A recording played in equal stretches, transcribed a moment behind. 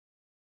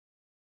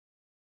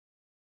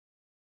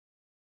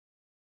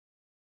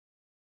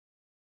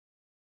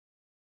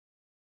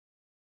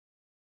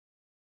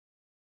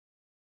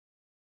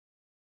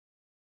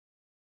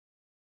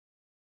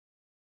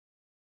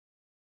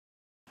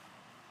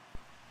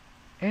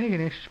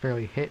Antigonish is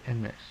fairly hit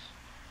and miss.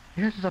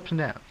 It has its ups and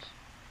downs.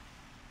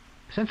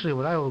 Essentially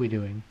what I will be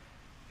doing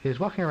is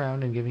walking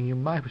around and giving you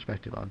my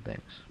perspective on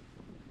things.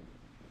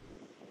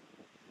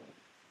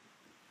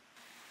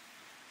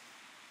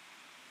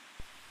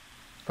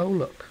 Oh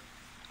look,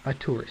 a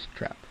tourist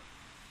trap.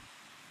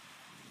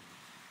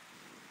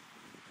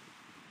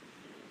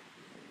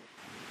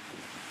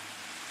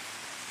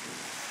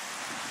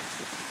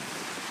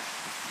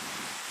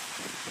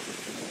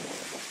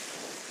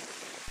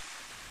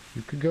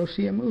 You could go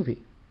see a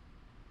movie.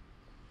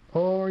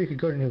 Or you could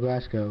go to New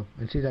Glasgow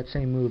and see that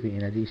same movie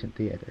in a decent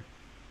theater.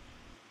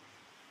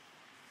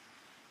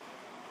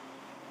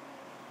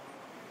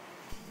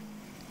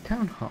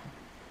 Town Hall,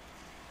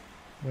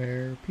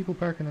 where people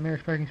park in the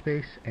mayor's parking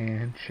space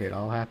and shit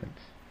all happens.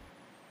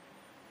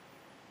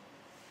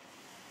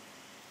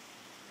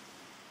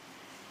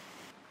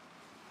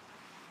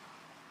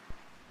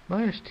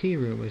 Mayor's Tea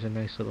Room is a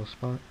nice little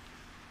spot.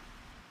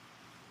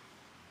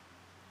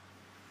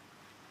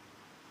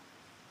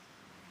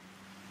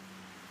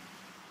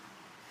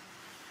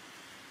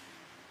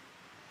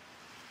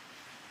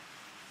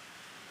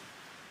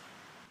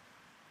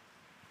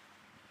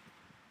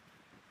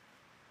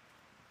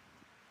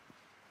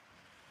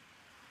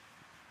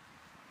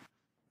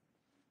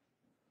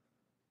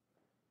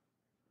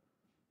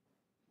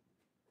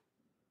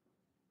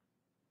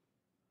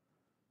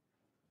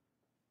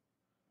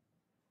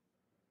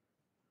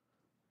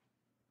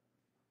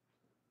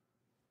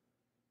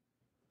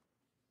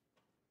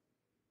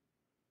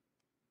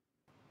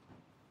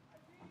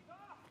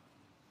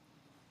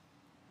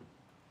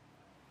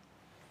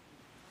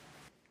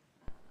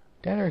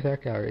 Down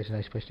Art Gallery is a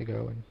nice place to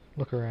go and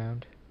look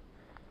around.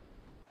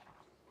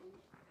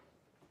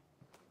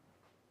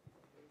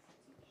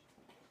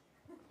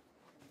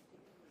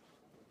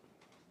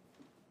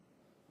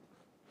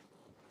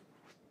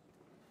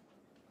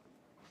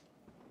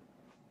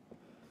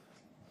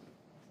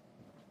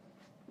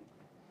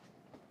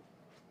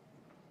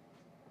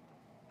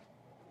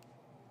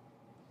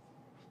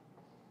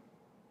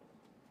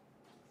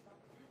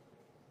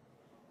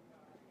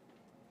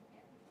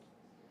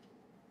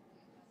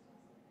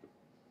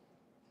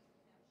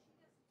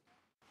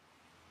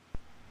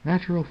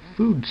 Natural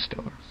food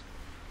store,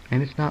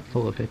 and it's not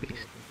full of hippies.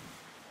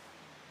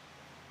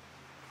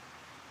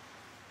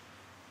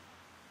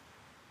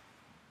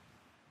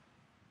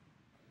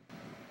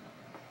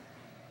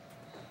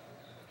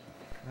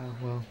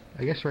 Well,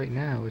 I guess right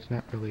now it's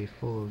not really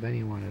full of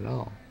anyone at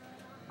all.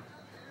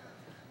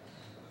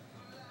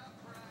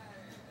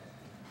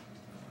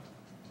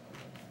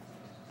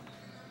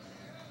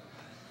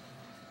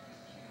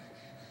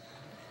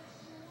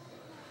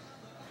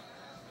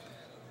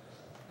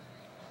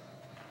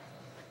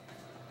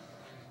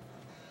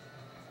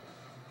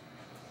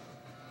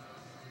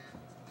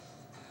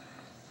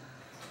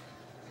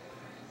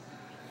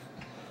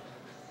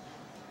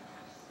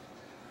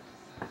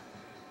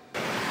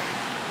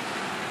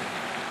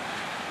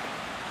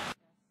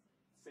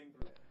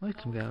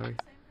 Lightsome Gallery,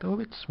 though a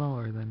bit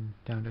smaller than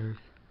Down to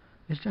Earth,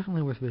 is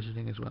definitely worth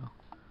visiting as well.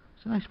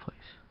 It's a nice place.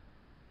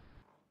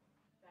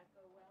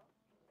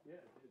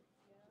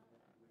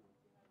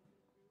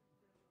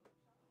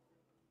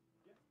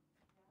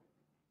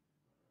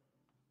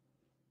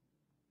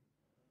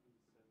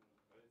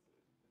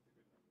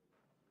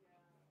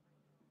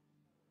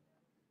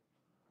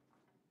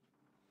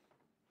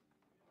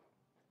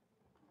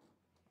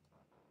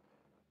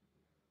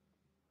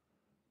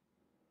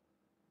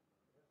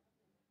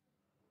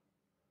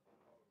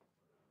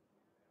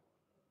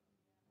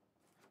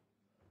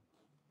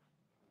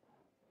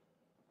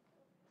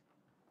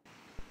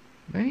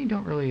 Many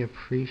don't really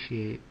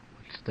appreciate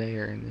what's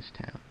there in this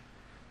town,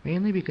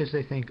 mainly because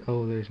they think,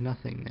 oh, there's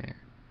nothing there.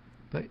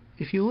 But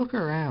if you look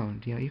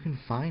around, you can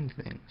find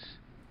things.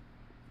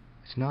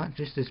 It's not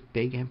just this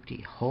big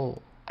empty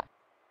hole.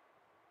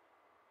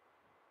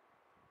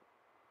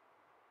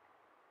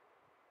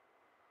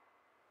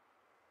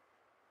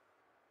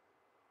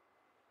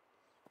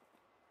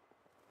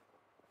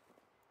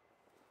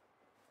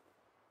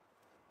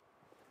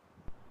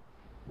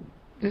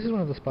 This is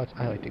one of the spots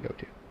I like to go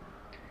to.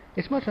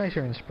 It's much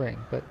nicer in spring,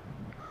 but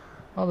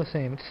all the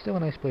same, it's still a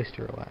nice place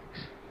to relax.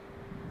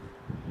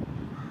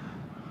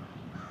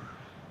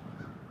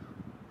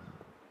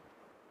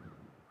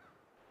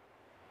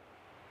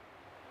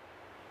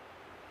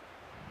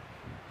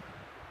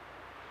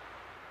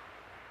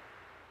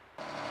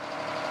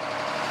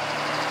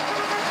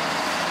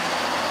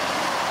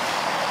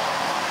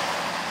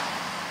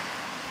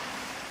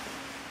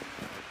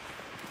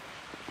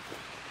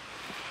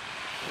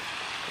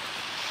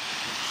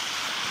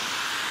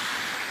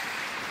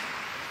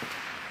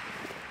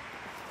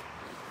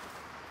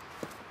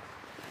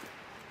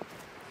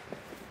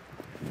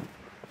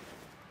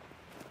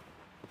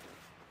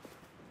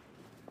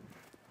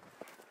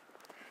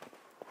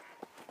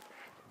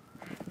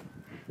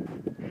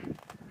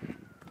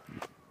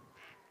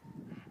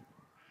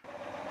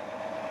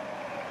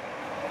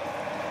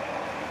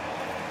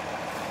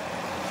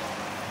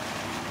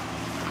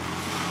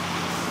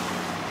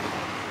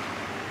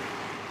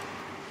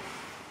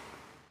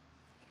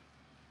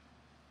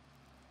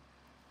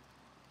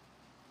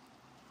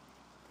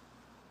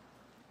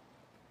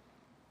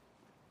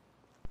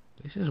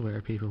 This is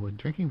where people with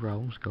drinking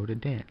problems go to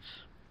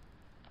dance.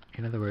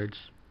 In other words,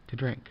 to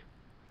drink.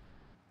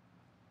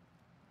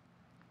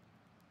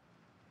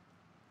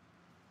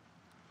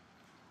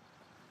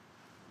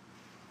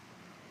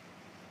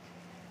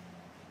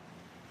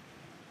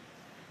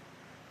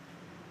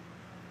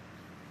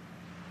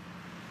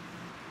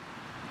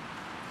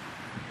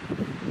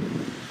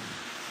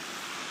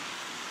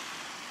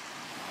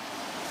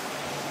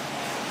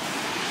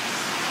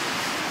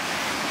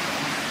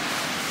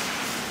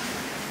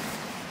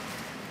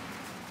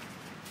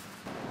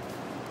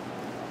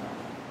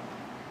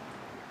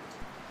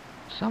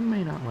 Some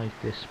may not like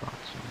this spot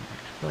so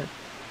much,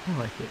 but I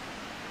like it.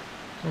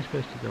 It's a nice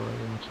place to go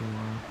every once in a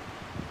while.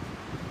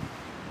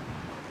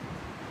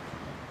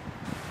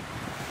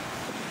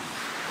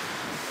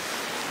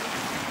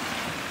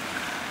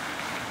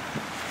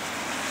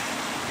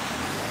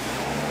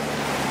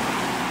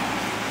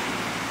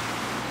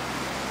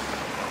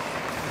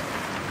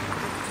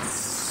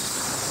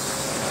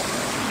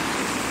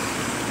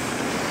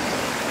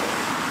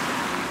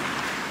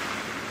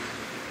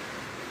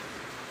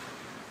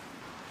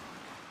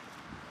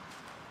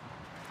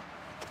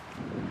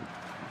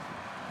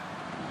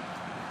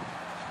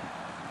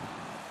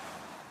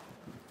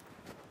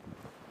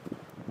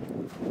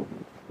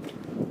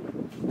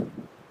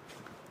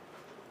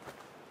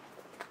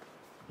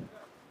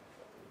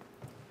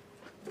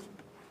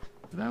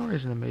 The Bower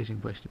is an amazing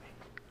place to be.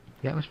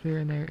 The atmosphere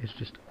in there is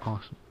just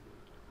awesome.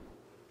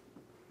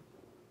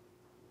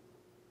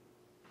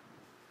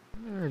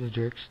 There are the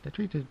jerks that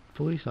treat the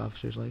police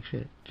officers like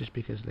shit just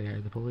because they are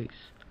the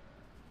police.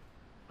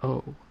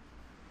 Oh,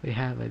 they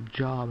have a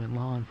job in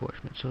law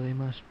enforcement, so they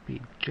must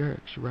be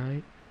jerks,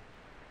 right?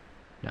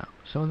 No,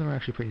 some of them are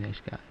actually pretty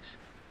nice guys.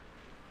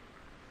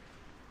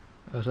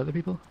 Those other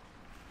people?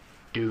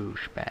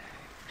 Douchebags.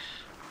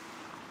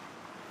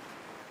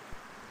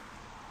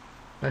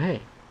 But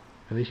hey,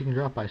 at least you can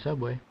drop by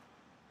Subway.